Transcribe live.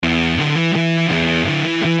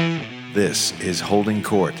This is Holding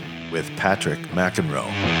Court with Patrick McEnroe.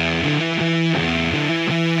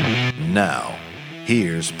 Now,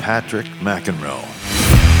 here's Patrick McEnroe.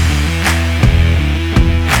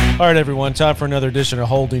 All right, everyone, time for another edition of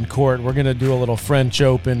Holding Court. We're going to do a little French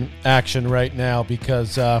Open action right now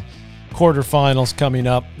because quarterfinals coming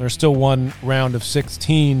up. There's still one round of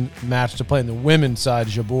 16 match to play in the women's side.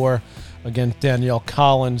 Jabeur against Danielle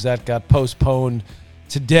Collins. That got postponed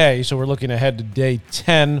today, so we're looking ahead to day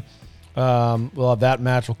 10. We'll have that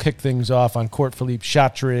match. We'll kick things off on court Philippe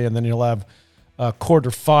Chatrier, and then you'll have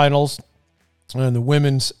quarterfinals. And the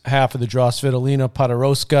women's half of the draw, Svitolina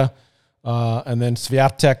Podoroska, and then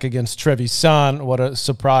Swiatek against Trevisan. What a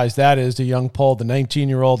surprise that is. The young Pole, the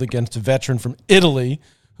 19-year-old, against a veteran from Italy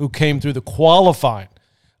who came through the qualifying.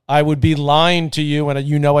 I would be lying to you, and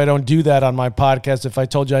you know I don't do that on my podcast, if I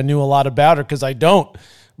told you I knew a lot about her, because I don't.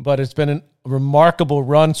 But it's been a remarkable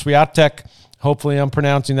run. Swiatek, hopefully I'm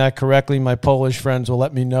pronouncing that correctly. My Polish friends will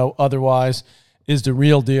let me know otherwise, is the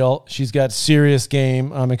real deal. She's got serious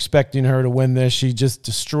game. I'm expecting her to win this. She just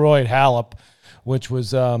destroyed Halep, which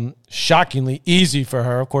was shockingly easy for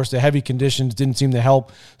her. Of course, the heavy conditions didn't seem to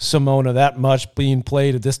help Simona that much being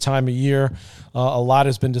played at this time of year. A lot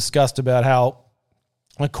has been discussed about how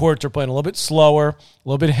the courts are playing a little bit slower, a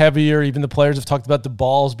little bit heavier. Even the players have talked about the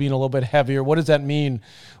balls being a little bit heavier. What does that mean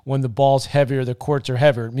when the ball's heavier, the courts are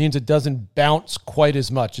heavier? It means it doesn't bounce quite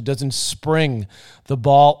as much. It doesn't spring the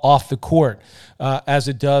ball off the court as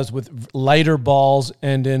it does with lighter balls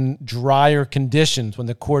and in drier conditions. When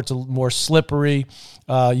the court's more slippery,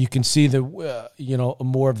 you can see the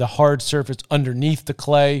more of the hard surface underneath the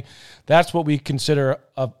clay. That's what we consider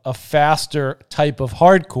a faster type of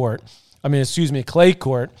hard court. Clay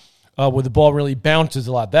court, where the ball really bounces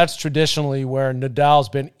a lot. That's traditionally where Nadal's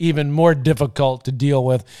been even more difficult to deal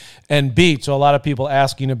with and beat. So a lot of people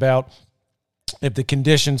asking about if the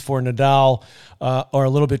conditions for Nadal are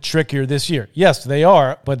a little bit trickier this year. Yes, they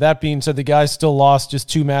are. But that being said, the guy's still lost just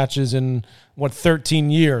 2 matches in,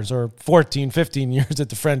 13 years or 14, 15 years at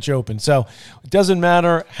the French Open. So it doesn't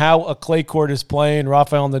matter how a clay court is playing.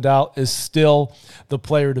 Rafael Nadal is still the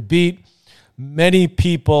player to beat. Many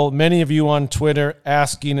of you on Twitter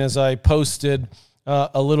asking, as I posted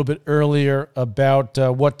a little bit earlier, about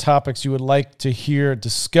what topics you would like to hear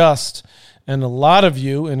discussed. And a lot of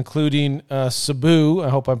you, including Sabu, I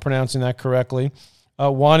hope I'm pronouncing that correctly,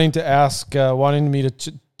 wanting me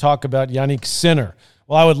to talk about Yannick Sinner.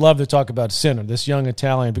 Well, I would love to talk about Sinner, this young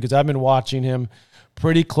Italian, because I've been watching him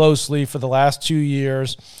pretty closely for the last 2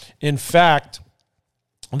 years. In fact,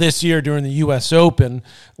 this year during the U.S. Open,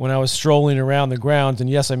 when I was strolling around the grounds, and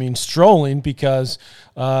yes, I mean strolling because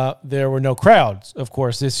there were no crowds, of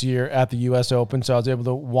course, this year at the U.S. Open, so I was able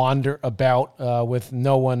to wander about with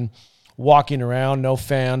no one walking around, no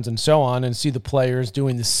fans, and so on, and see the players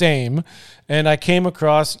doing the same. And I came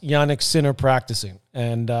across Yannick Sinner practicing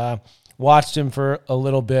and watched him for a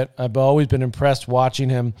little bit. I've always been impressed watching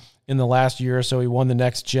him in the last year or so. He won the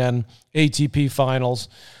Next Gen ATP Finals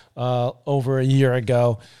over a year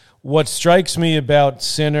ago. What strikes me about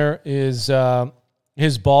Sinner is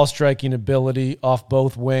his ball striking ability off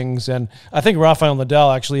both wings. And I think Rafael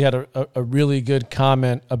Nadal actually had a really good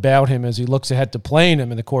comment about him as he looks ahead to playing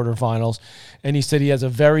him in the quarterfinals. And he said he has a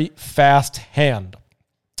very fast hand.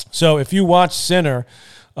 So if you watch Sinner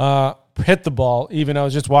hit the ball, even I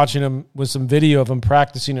was just watching him with some video of him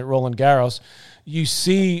practicing at Roland Garros, you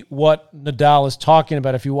see what Nadal is talking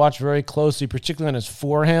about. If you watch very closely, particularly on his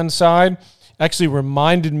forehand side, actually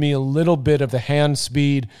reminded me a little bit of the hand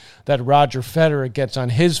speed that Roger Federer gets on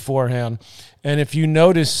his forehand. And if you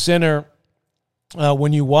notice Sinner,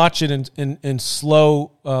 when you watch it in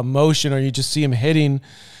slow motion or you just see him hitting,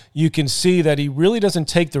 you can see that he really doesn't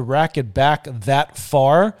take the racket back that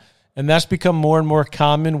far. And that's become more and more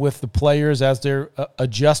common with the players as they're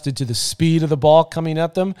adjusted to the speed of the ball coming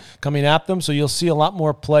at them. So you'll see a lot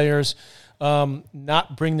more players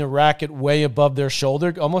not bring the racket way above their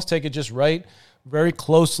shoulder, almost take it just right, very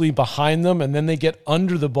closely behind them, and then they get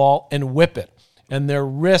under the ball and whip it. And their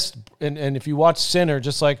wrist, and if you watch Sinner,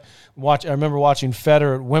 I remember watching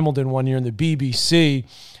Federer at Wimbledon one year in the BBC,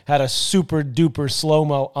 had a super duper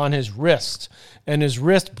slow-mo on his wrist. And his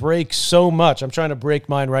wrist breaks so much. I'm trying to break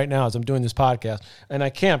mine right now as I'm doing this podcast. And I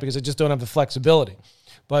can't because I just don't have the flexibility.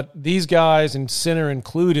 But these guys, and Sinner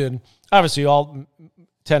included, obviously all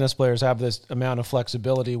tennis players have this amount of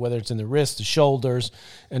flexibility, whether it's in the wrist, the shoulders,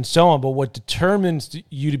 and so on. But what determines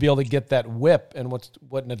you to be able to get that whip and what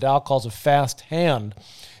Nadal calls a fast hand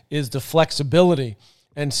is the flexibility.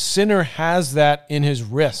 And Sinner has that in his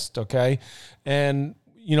wrist, okay? And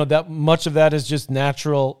that much of that is just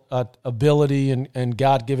natural ability and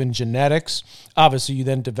God-given genetics. Obviously, you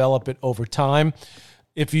then develop it over time.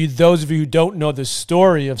 Those of you who don't know the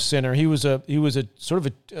story of Sinner, he was a sort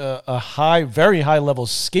of a very high level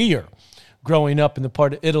skier growing up in the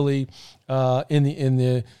part of Italy,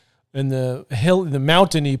 in the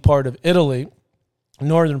mountainy part of Italy,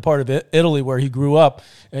 northern part of Italy where he grew up,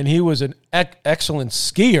 and he was an excellent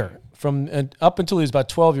skier up until he was about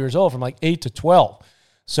 12 years old, from like 8 to 12.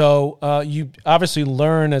 So you obviously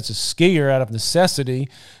learn as a skier out of necessity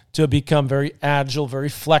to become very agile, very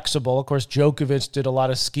flexible. Of course, Djokovic did a lot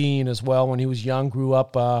of skiing as well when he was young, grew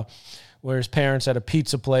up where his parents had a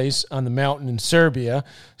pizza place on the mountain in Serbia.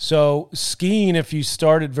 So skiing, if you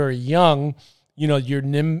started very young, your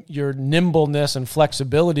nimbleness and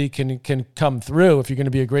flexibility can come through. If you're going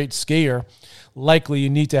to be a great skier, likely you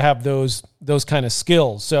need to have those kind of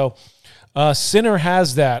skills. So Sinner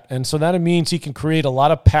has that, and so that means he can create a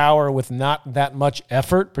lot of power with not that much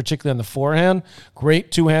effort, particularly on the forehand.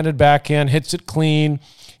 Great two-handed backhand, hits it clean.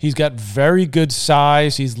 He's got very good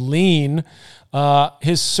size. He's lean.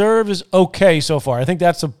 His serve is okay so far. I think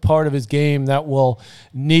that's a part of his game that will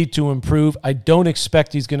need to improve. I don't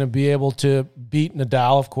expect he's going to be able to beat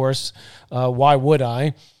Nadal, of course. Why would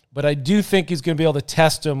I? But I do think he's going to be able to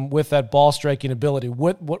test him with that ball striking ability.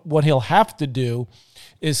 What he'll have to do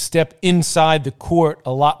is step inside the court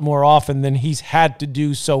a lot more often than he's had to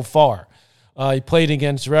do so far. He played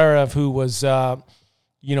against Zverev, who was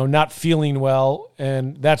not feeling well,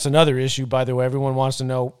 and that's another issue, by the way. Everyone wants to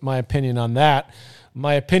know my opinion on that.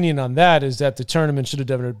 My opinion on that is that the tournament should have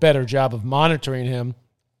done a better job of monitoring him.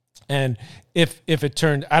 And if it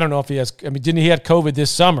turned, I don't know if he had COVID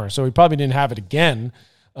this summer, so he probably didn't have it again.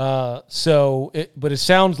 But it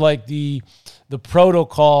sounds like the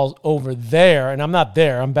protocols over there, and I'm not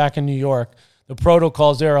there, I'm back in New York, the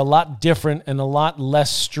protocols there are a lot different and a lot less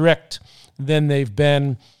strict than they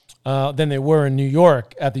were in New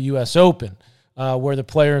York at the U.S. Open, where the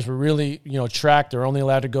players were really, tracked. They're only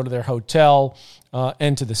allowed to go to their hotel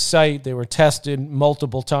and to the site. They were tested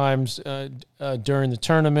multiple times during the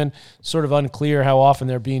tournament. Sort of unclear how often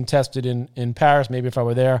they're being tested in Paris. Maybe if I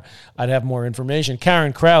were there, I'd have more information.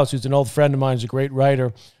 Karen Krause, who's an old friend of mine, is a great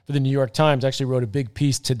writer for the New York Times, actually wrote a big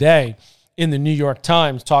piece today in the New York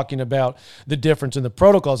Times talking about the difference in the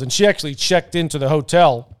protocols. And she actually checked into the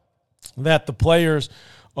hotel that the players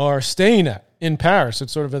are staying at in Paris.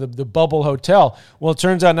 It's sort of the bubble hotel. Well, it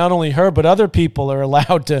turns out not only her, but other people are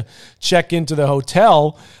allowed to check into the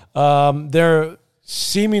hotel. They're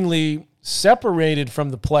seemingly separated from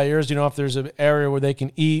the players. If there's an area where they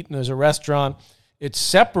can eat and there's a restaurant, it's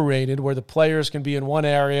separated where the players can be in one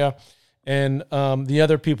area and the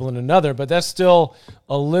other people in another. But that's still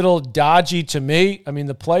a little dodgy to me. I mean,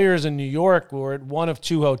 the players in New York were at one of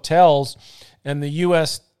two hotels, and the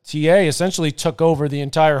USTA essentially took over the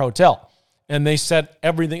entire hotel. And they set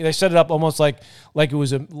everything. They set it up almost like it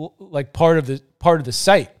was part of the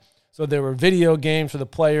site. So there were video games for the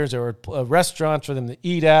players. There were restaurants for them to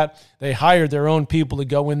eat at. They hired their own people to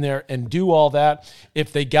go in there and do all that.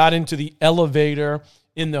 If they got into the elevator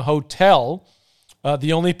in the hotel,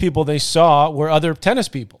 the only people they saw were other tennis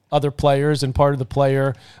people, other players, and part of the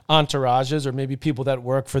player entourages, or maybe people that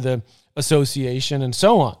work for the association and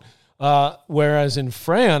so on. Whereas in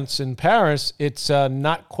France, in Paris, it's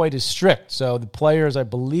not quite as strict. So the players, I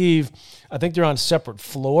think they're on separate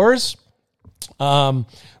floors,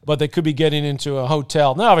 but they could be getting into a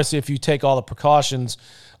hotel. Now, obviously, if you take all the precautions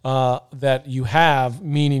that you have,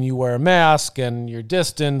 meaning you wear a mask and your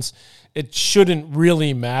distance, it shouldn't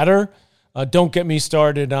really matter. Don't get me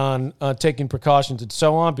started on taking precautions and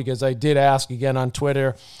so on, because I did ask again on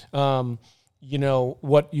Twitter,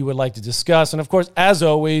 what you would like to discuss. And of course, as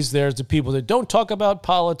always, there's the people that don't talk about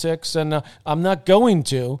politics, and I'm not going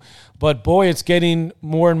to, but boy, it's getting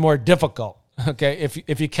more and more difficult, okay,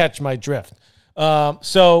 if you catch my drift.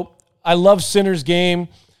 So I love Sinner's game.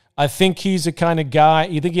 I think he's the kind of guy,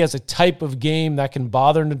 you think he has a type of game that can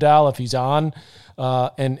bother Nadal if he's on,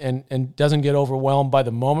 and doesn't get overwhelmed by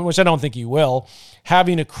the moment, which I don't think he will.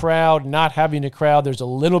 Having a crowd, not having a crowd, there's a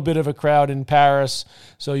little bit of a crowd in Paris,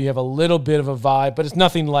 so you have a little bit of a vibe, but it's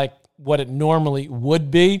nothing like what it normally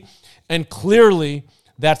would be. And clearly,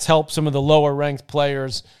 that's helped some of the lower-ranked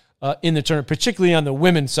players in the tournament, particularly on the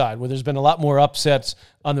women's side, where there's been a lot more upsets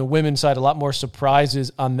on the women's side, a lot more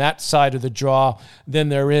surprises on that side of the draw than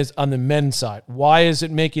there is on the men's side. Why is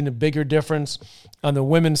it making a bigger difference on the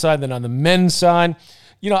women's side than on the men's side?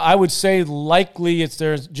 I would say likely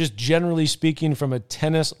there's just generally speaking from a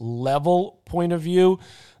tennis level point of view,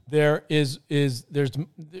 there's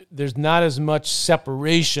not as much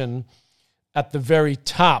separation at the very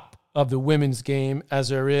top of the women's game as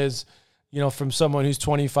there is, from someone who's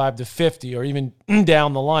 25 to 50 or even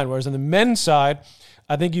down the line. Whereas on the men's side,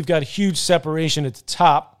 I think you've got huge separation at the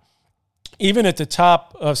top, even at the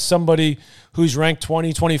top of somebody who's ranked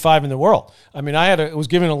 20, 25 in the world. I mean, I was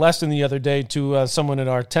giving a lesson the other day to someone at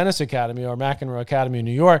our tennis academy, our McEnroe Academy in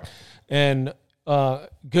New York, and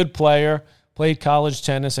good player, played college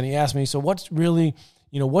tennis, and he asked me, so what's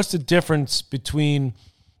the difference between,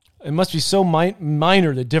 it must be so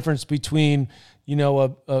minor, the difference between,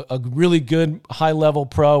 a really good high-level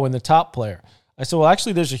pro and the top player. I said, well,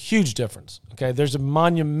 actually, there's a huge difference. Okay, there's a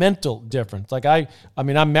monumental difference. Like I'm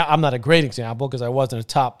not a great example because I wasn't a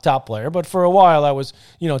top player, but for a while I was,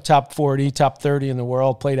 top 40, top 30 in the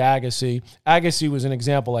world. Played Agassi. Agassi was an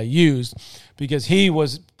example I used because he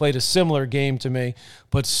played a similar game to me,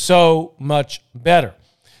 but so much better.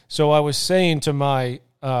 So I was saying to my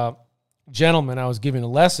gentleman I was giving a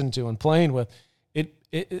lesson to and playing with,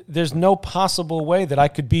 there's no possible way that I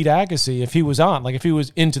could beat Agassi if he was on, like if he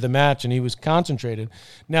was into the match and he was concentrated.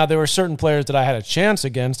 Now, there were certain players that I had a chance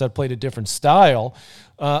against that played a different style.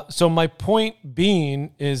 So my point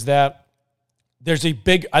being is that I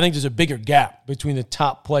think there's a bigger gap between the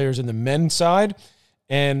top players in the men's side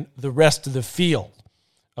and the rest of the field.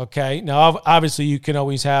 Okay. Now, obviously you can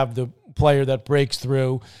always have the player that breaks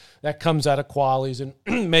through, that comes out of qualies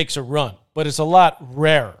and makes a run, but it's a lot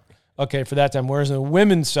rarer. Okay, for that time. Whereas on the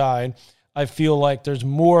women's side, I feel like there's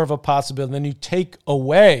more of a possibility. Then you take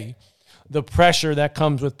away the pressure that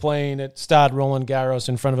comes with playing at Stade Roland Garros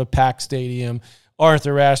in front of a packed stadium,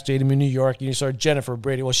 Arthur Ashe Stadium in New York, and you start Jennifer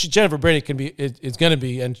Brady. Well, Jennifer Brady is going to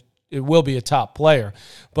be, and it will be a top player.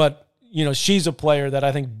 But, she's a player that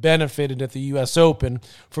I think benefited at the U.S. Open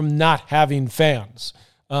from not having fans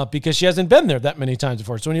because she hasn't been there that many times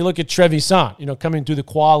before. So when you look at Trevisan, coming through the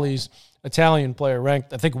qualies, Italian player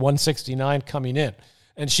ranked, I think, 169 coming in.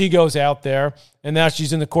 And she goes out there, and now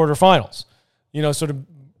she's in the quarterfinals, sort of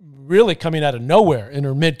really coming out of nowhere in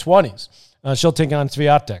her mid-20s. She'll take on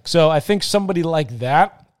Swiatek. So I think somebody like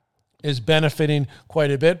that is benefiting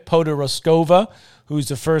quite a bit. Podoroskova, who's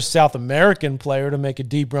the first South American player to make a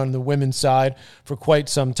deep run on the women's side for quite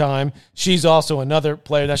some time. She's also another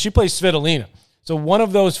player. Now, she plays Svitolina. So one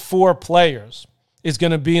of those four players is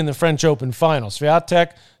going to be in the French Open final.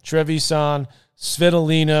 Swiatek, Trevisan,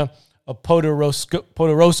 Svitolina,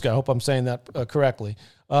 Podoroska. I hope I'm saying that correctly.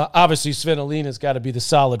 Obviously, Svitolina's got to be the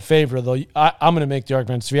solid favorite, though I'm going to make the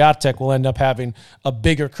argument Swiatek will end up having a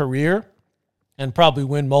bigger career and probably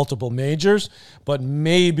win multiple majors, but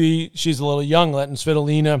maybe she's a little young. And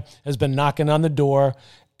Svitolina has been knocking on the door.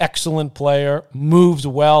 Excellent player, moves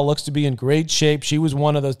well, looks to be in great shape. She was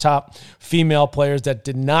one of the top female players that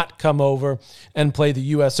did not come over and play the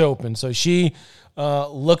U.S. Open. So she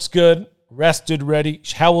looks good, rested, ready.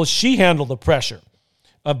 How will she handle the pressure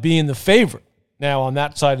of being the favorite now on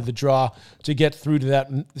that side of the draw to get through to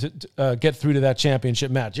that championship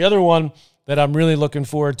match? The other one that I'm really looking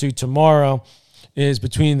forward to tomorrow is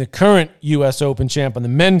between the current U.S. Open champ on the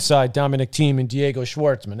men's side, Dominic Thiem, and Diego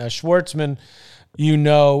Schwartzman. Now, Schwartzman,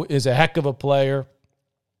 is a heck of a player.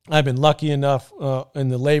 I've been lucky enough in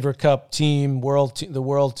the Laver Cup team, the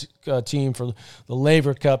world team for the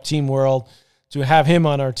Laver Cup Team World, to have him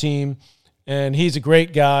on our team. And he's a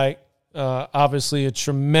great guy, obviously a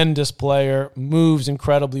tremendous player, moves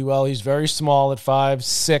incredibly well. He's very small at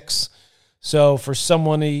 5'6". So for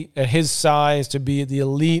someone at his size to be the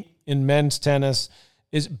elite in men's tennis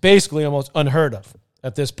is basically almost unheard of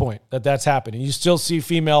at this point, that's happening. You still see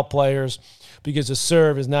female players because the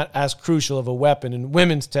serve is not as crucial of a weapon in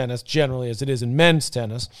women's tennis generally as it is in men's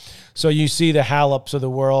tennis. So you see the Haleps of the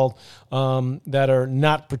world that are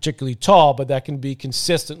not particularly tall, but that can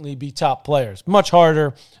consistently be top players. Much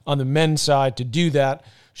harder on the men's side to do that.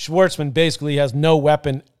 Schwartzman basically has no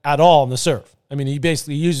weapon at all in the serve. I mean, he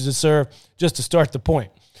basically uses the serve just to start the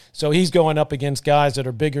point. So he's going up against guys that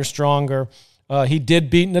are bigger, stronger. He did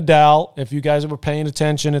beat Nadal, if you guys were paying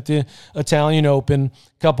attention at the Italian Open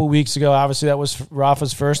a couple weeks ago. Obviously, that was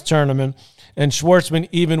Rafa's first tournament. And Schwartzman,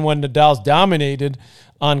 even when Nadal's dominated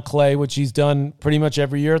on clay, which he's done pretty much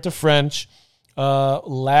every year at the French,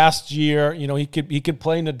 last year, he could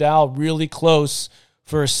play Nadal really close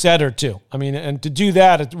for a set or two. I mean, and to do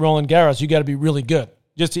that at Roland Garros, you got to be really good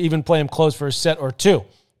just to even play him close for a set or two.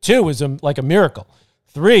 2 is like a miracle.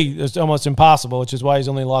 3 is almost impossible, which is why he's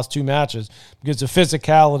only lost 2 matches, because the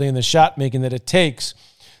physicality and the shot making that it takes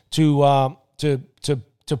to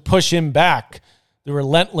push him back, the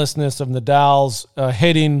relentlessness of Nadal's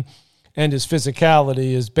hitting and his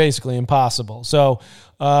physicality is basically impossible. So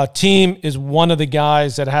Thiem is one of the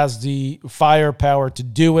guys that has the firepower to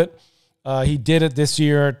do it. He did it this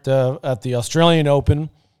year at the Australian Open.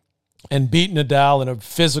 and beat Nadal in a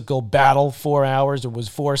physical battle, 4 hours. It was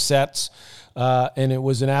 4 sets, and it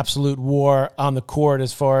was an absolute war on the court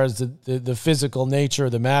as far as the physical nature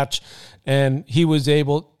of the match. And he was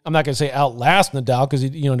able, I'm not going to say outlast Nadal, because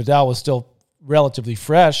Nadal was still relatively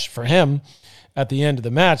fresh for him at the end of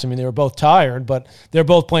the match. I mean, they were both tired, but they're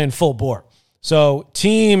both playing full bore. So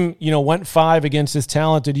Thiem, went 5 against this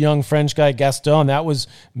talented young French guy, Gaston. That was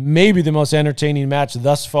maybe the most entertaining match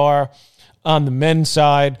thus far on the men's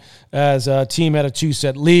side, as Thiem had a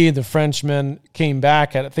 2-set lead. The Frenchman came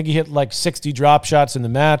back. I think he hit like 60 drop shots in the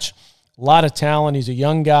match. A lot of talent. He's a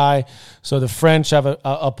young guy. So the French have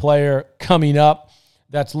a player coming up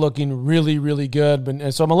that's looking really, really good.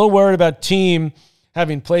 And so I'm a little worried about Thiem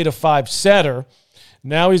having played a 5-setter.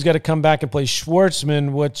 Now he's got to come back and play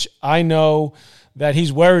Schwartzman, which I know that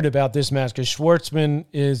he's worried about this match, because Schwartzman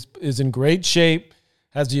is in great shape,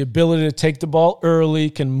 has the ability to take the ball early,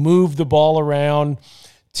 can move the ball around.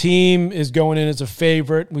 Thiem is going in as a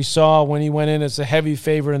favorite. We saw when he went in as a heavy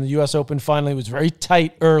favorite in the U.S. Open final, he was very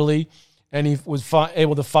tight early, and he was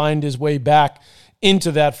able to find his way back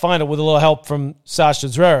into that final with a little help from Sasha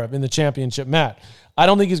Zverev in the championship match. I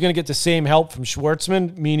don't think he's going to get the same help from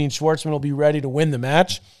Schwartzman, meaning Schwartzman will be ready to win the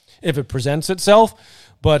match if it presents itself,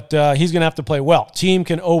 but he's going to have to play well. Thiem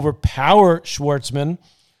can overpower Schwartzman.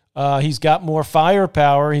 He's got more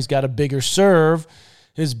firepower. He's got a bigger serve.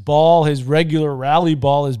 His ball, his regular rally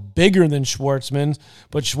ball, is bigger than Schwartzman's,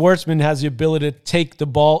 but Schwartzman has the ability to take the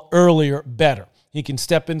ball earlier better. He can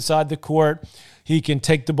step inside the court. He can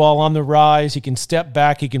take the ball on the rise. He can step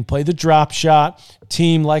back. He can play the drop shot.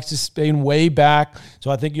 Thiem likes to stay way back.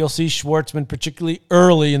 So I think you'll see Schwartzman, particularly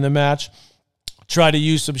early in the match, try to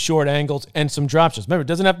use some short angles and some drop shots. Remember, it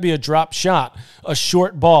doesn't have to be a drop shot, a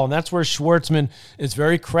short ball. And that's where Schwartzman is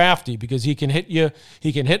very crafty, because he can hit you.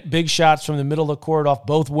 He can hit big shots from the middle of the court off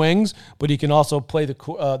both wings, but he can also play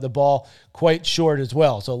the ball quite short as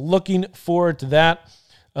well. So looking forward to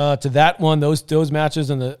that one, those matches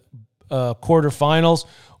in the quarterfinals.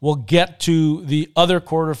 We'll get to the other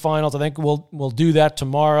quarterfinals. I think we'll do that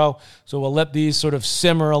tomorrow. So we'll let these sort of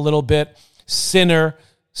simmer a little bit. Simmer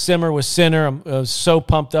with Sinner. I'm so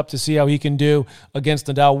pumped up to see how he can do against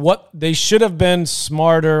Nadal. What they should have been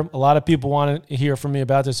smarter. A lot of people want to hear from me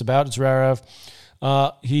about this, about Zverev.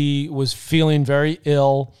 He was feeling very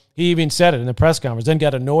ill. He even said it in the press conference, then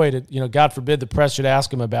got annoyed at, God forbid the press should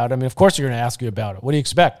ask him about it. I mean, of course they're going to ask you about it. What do you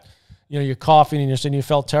expect? You're coughing and you're saying you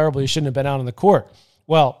felt terrible. You shouldn't have been out on the court.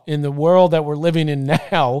 Well, in the world that we're living in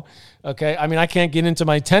now, okay, I mean, I can't get into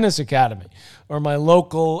my tennis academy or my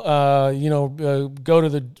local, go to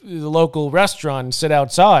the local restaurant and sit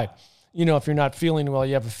outside. If you're not feeling well,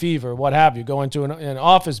 you have a fever, what have you, go into an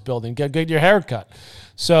office building, get your hair cut.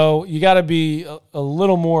 So you got to be a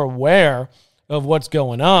little more aware of what's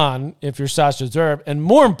going on if you're Sasha Zverev, and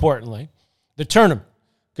more importantly, the tournament,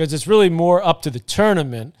 because it's really more up to the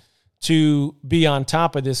tournament to be on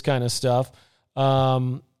top of this kind of stuff.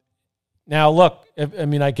 Now, look,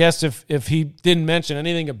 I guess if he didn't mention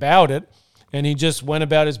anything about it and he just went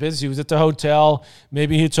about his business, he was at the hotel,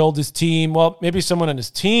 maybe he told his team, well, maybe someone on his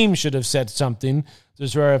team should have said something, the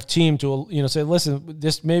Zverev team, to, say, listen,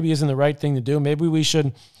 this maybe isn't the right thing to do. Maybe we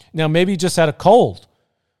should, now maybe he just had a cold.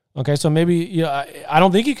 Okay, so maybe, I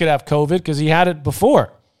don't think he could have COVID because he had it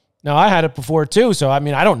before. Now, I had it before too, so I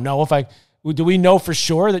don't know do we know for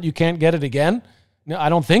sure that you can't get it again? No, I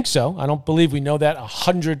don't think so. I don't believe we know that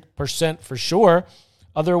 100% for sure.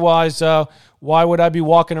 Otherwise, why would I be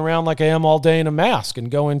walking around like I am all day in a mask and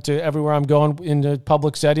going to everywhere I'm going in a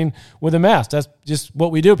public setting with a mask? That's just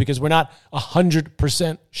what we do because we're not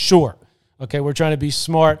 100% sure. Okay, we're trying to be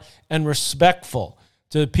smart and respectful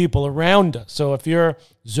to the people around us. So if you're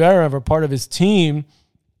Zverev or part of his team,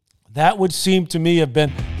 that would seem to me have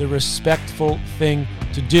been the respectful thing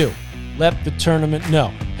to do. Let the tournament know.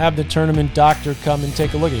 Have the tournament doctor come and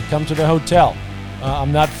take a look at you. Come to the hotel.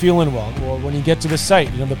 I'm not feeling well. Or when you get to the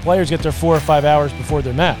site, the players get there 4 or 5 hours before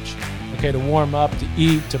their match, okay, to warm up, to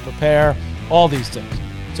eat, to prepare, all these things.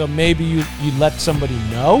 So maybe you let somebody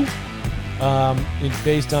know. It's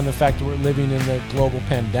based on the fact that we're living in the global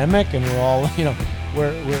pandemic and we're all,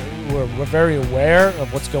 we're very aware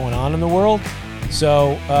of what's going on in the world.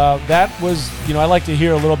 So that was, I like to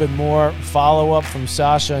hear a little bit more follow-up from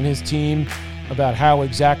Sasha and his team about how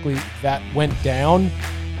exactly that went down.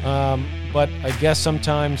 But I guess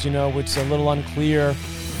sometimes, it's a little unclear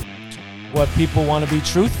what people want to be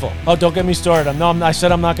truthful. Oh, don't get me started. I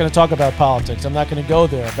said I'm not going to talk about politics. I'm not going to go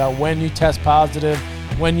there about when you test positive,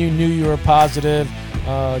 when you knew you were positive,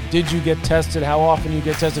 did you get tested, how often you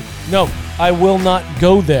get tested. No, I will not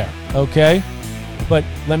go there, okay? But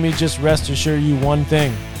let me just rest assure you one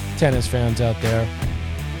thing, tennis fans out there.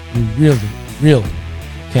 You really, really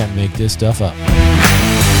can't make this stuff up.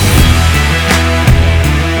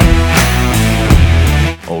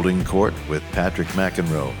 Holding Court with Patrick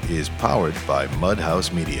McEnroe is powered by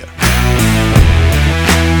Mudhouse Media.